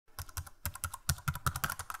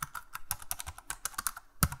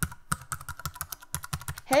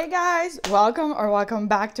Hey guys, welcome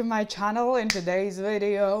back to my channel. In today's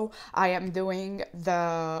video I am doing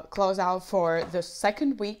the closeout for the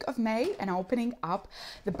second week of May and opening up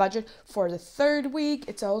the budget for the third week.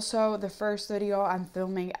 It's also the first video I'm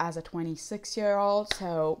filming as a 26-year-old,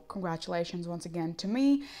 so congratulations once again to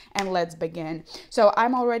me, and let's begin. So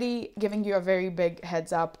I'm already giving you a very big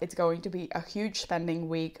heads up. It's going to be a huge spending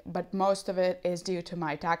week, but most of it is due to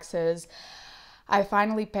my taxes. I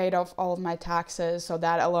finally paid off all of my taxes, so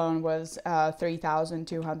that alone was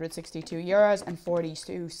 3,262 euros and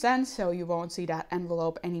 42 cents. So you won't see that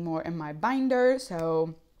envelope anymore in my binder.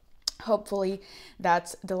 So hopefully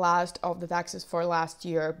that's the last of the taxes for last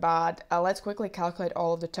year. But let's quickly calculate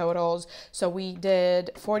all of the totals. So we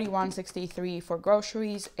did 41.63 for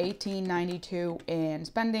groceries, 18.92 in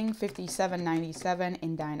spending, 57.97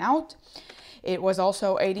 in dine out. It was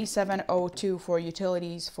also 87.02 for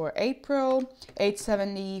utilities for April,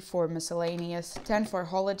 870 for miscellaneous, 10 for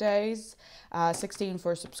holidays, 16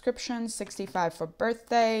 for subscriptions, 65 for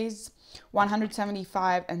birthdays,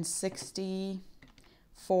 175 and 60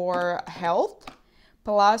 for health,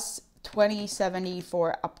 plus 2070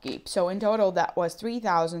 for upkeep. So in total that was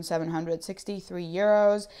 3,763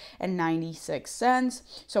 euros and 96 cents.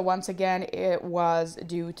 So once again it was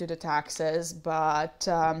due to the taxes, but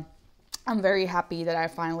I'm very happy that I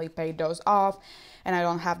finally paid those off and I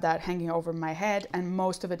don't have that hanging over my head, and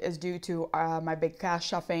most of it is due to my big cash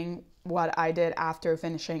stuffing, what I did after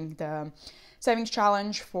finishing the savings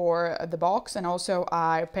challenge for the box, and also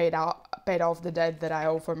I paid off the debt that I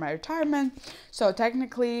owe for my retirement. So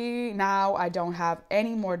technically now I don't have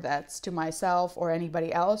any more debts to myself or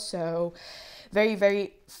anybody else, so very,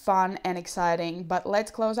 very fun and exciting. But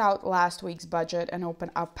let's close out last week's budget and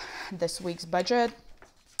open up this week's budget.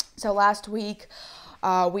 So last week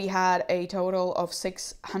we had a total of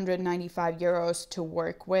 695 euros to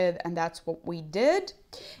work with, and that's what we did.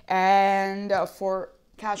 And for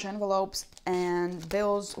cash envelopes and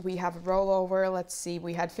bills, we have a rollover. Let's see,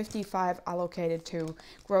 we had 55 allocated to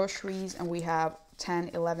groceries, and we have 10,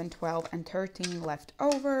 11, 12, and 13 left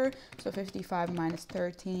over. So 55 minus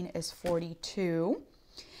 13 is 42.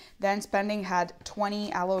 Then spending had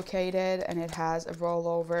 20 allocated and it has a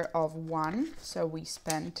rollover of 1. So we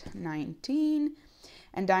spent 19.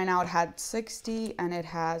 And dine out had 60 and it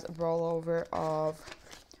has a rollover of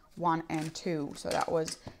 1 and 2. So that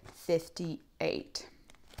was 58.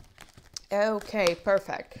 Okay,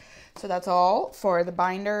 perfect. So that's all for the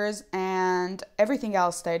binders, and everything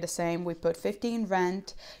else stayed the same. We put 15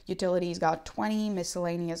 rent, utilities got 20,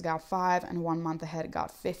 miscellaneous got 5, and 1 month ahead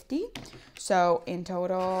got 50. So in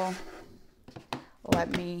total,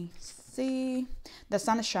 let me see. The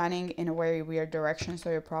sun is shining in a very weird direction, so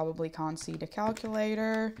you probably can't see the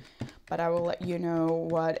calculator, but I will let you know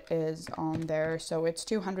what is on there. So it's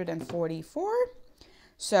 244.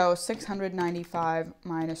 So 695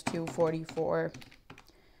 minus 244.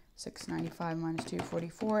 695 minus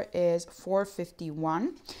 244 is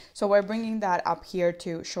 451. So we're bringing that up here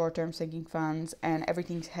to short-term sinking funds, and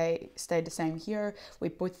everything stayed the same here. We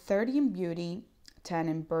put 30 in beauty, 10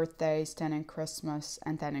 in birthdays, 10 in Christmas,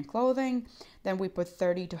 and 10 in clothing. Then we put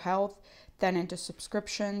 30 to health, 10 into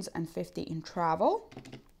subscriptions, and 50 in travel.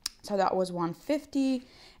 So that was 150.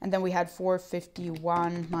 And then we had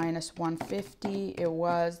 451 minus 150. It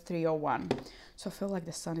was 301. So I feel like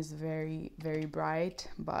the sun is very, very bright,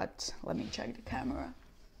 but let me check the camera.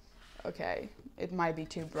 Okay, it might be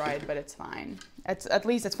too bright, but it's fine. At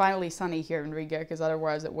least it's finally sunny here in Riga, because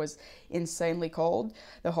otherwise it was insanely cold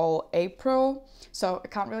the whole April. So I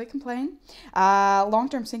can't really complain.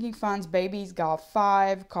 Long-term sinking funds, babies got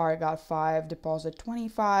 5, car got 5, deposit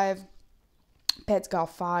 25. Pets got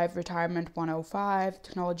 5, retirement 105,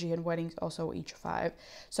 technology and weddings also each 5.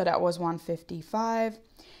 So that was 155.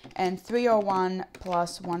 And 301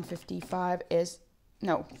 plus 155 is,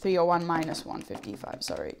 no, 301 minus 155,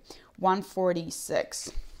 sorry,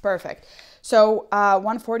 146. Perfect. So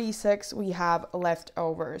 146 we have left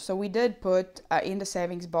over. So we did put in the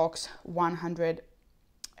savings box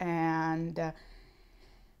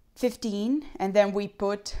 115, and then we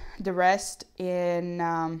put the rest in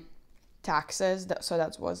taxes, so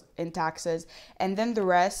that was in taxes, and then the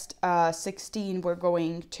rest 16 we're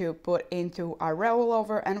going to put into our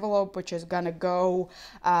rollover envelope, which is gonna go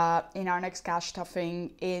in our next cash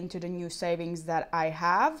stuffing into the new savings that I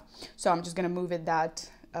have. So I'm just gonna move it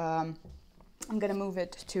I'm gonna move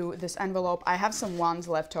it to this envelope. I have some ones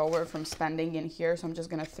left over from spending in here, so I'm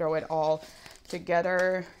just gonna throw it all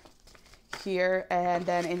together here, and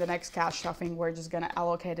then in the next cash stuffing we're just gonna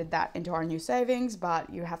allocate that into our new savings, but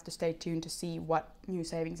you have to stay tuned to see what new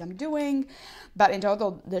savings I'm doing. But in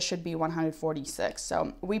total this should be 146.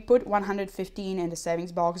 So we put 115 in the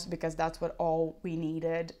savings box because that's what all we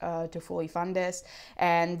needed to fully fund this,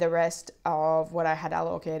 and the rest of what I had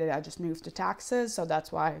allocated I just moved to taxes, so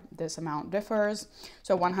that's why this amount differs.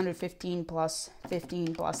 So 115 plus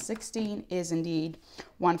 15 plus 16 is indeed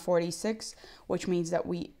 146, which means that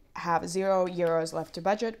we have €0 left to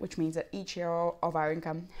budget, which means that each euro of our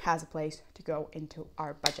income has a place to go into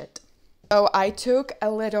our budget. So I took a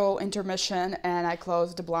little intermission and I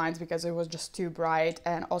closed the blinds because it was just too bright,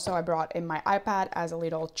 and also I brought in my iPad as a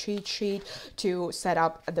little cheat sheet to set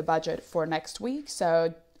up the budget for next week.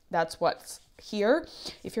 So that's what's here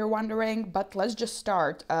if you're wondering, but let's just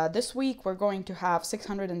start. This week we're going to have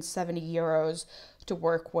 €670 to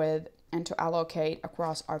work with and to allocate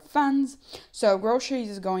across our funds. So groceries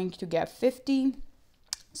is going to get 50,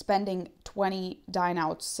 spending 20, dine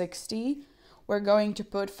out 60. We're going to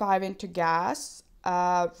put 5 into gas.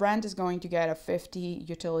 Rent is going to get a 50,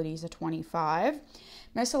 utilities a 25.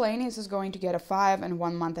 Miscellaneous is going to get a 5, and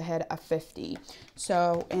 1 month ahead a 50.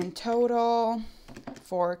 So in total,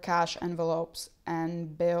 for cash envelopes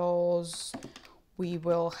and bills, we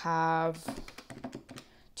will have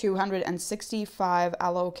 265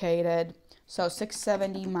 allocated. So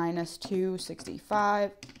 670 minus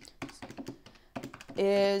 265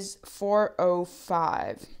 is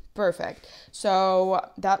 405. Perfect. So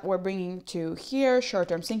that we're bringing to here.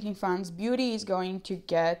 Short-term sinking funds. Beauty is going to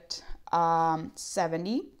get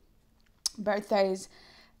 70. Birthdays,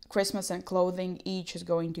 Christmas, and clothing each is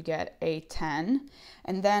going to get a 10.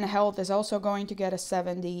 And then health is also going to get a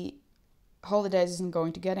 70. Holidays isn't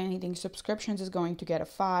going to get anything. Subscriptions is going to get a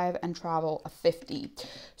 5, and travel a 50.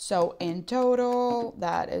 So in total,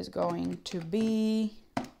 that is going to be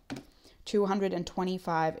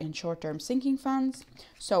 225 in short-term sinking funds.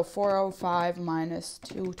 So 405 minus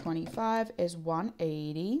 225 is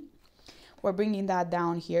 180. We're bringing that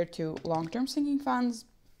down here to long-term sinking funds.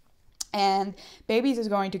 And babies is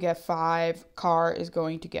going to get 5. Car is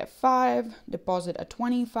going to get 5. Deposit a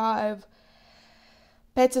 25.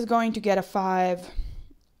 Pets is going to get a 5.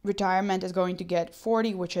 Retirement is going to get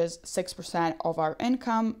 40, which is 6% of our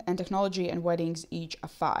income, and technology and weddings each a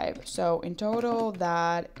 5. So in total,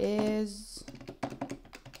 that is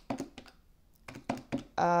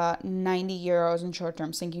 €90 in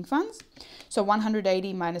short-term sinking funds. So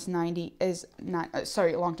 180 minus 90 is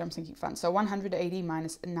long-term sinking funds. So 180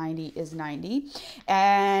 minus 90 is 90,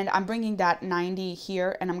 and I'm bringing that 90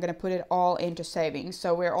 here, and I'm going to put it all into savings.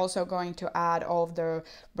 So we're also going to add all of the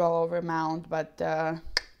rollover amount, but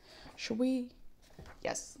should we?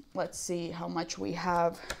 Yes, let's see how much we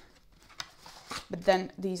have. But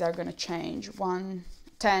then these are going to change. 1,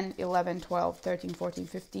 10, 11, 12, 13, 14,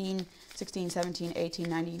 15, 16, 17, 18,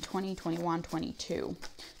 19, 20, 21, 22.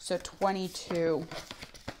 So 22.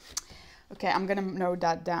 Okay, I'm going to note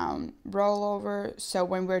that down. Rollover. So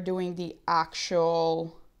when we're doing the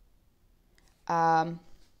actual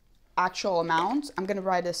amount, I'm going to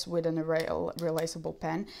write this with an erasable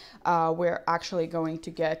pen. We're actually going to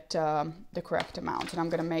get the correct amount, and I'm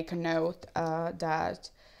going to make a note that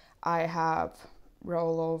I have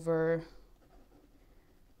rollover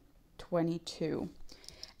 22.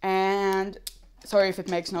 And sorry if it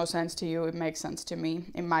makes no sense to you, it makes sense to me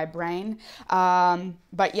in my brain.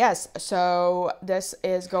 But yes, so this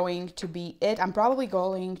is going to be it. I'm probably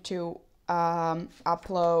going to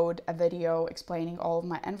upload a video explaining all of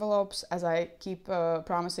my envelopes, as I keep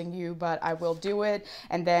promising you, but I will do it,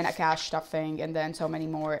 and then a cash stuffing, and then so many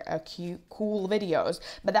more cute, cool videos.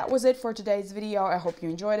 But that was it for today's video. I hope you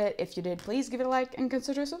enjoyed it. If you did, please give it a like and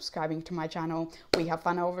consider subscribing to my channel. We have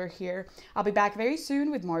fun over here. I'll be back very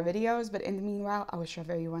soon with more videos, but in the meanwhile, I wish you a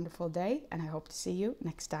very wonderful day, and I hope to see you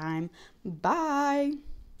next time. Bye!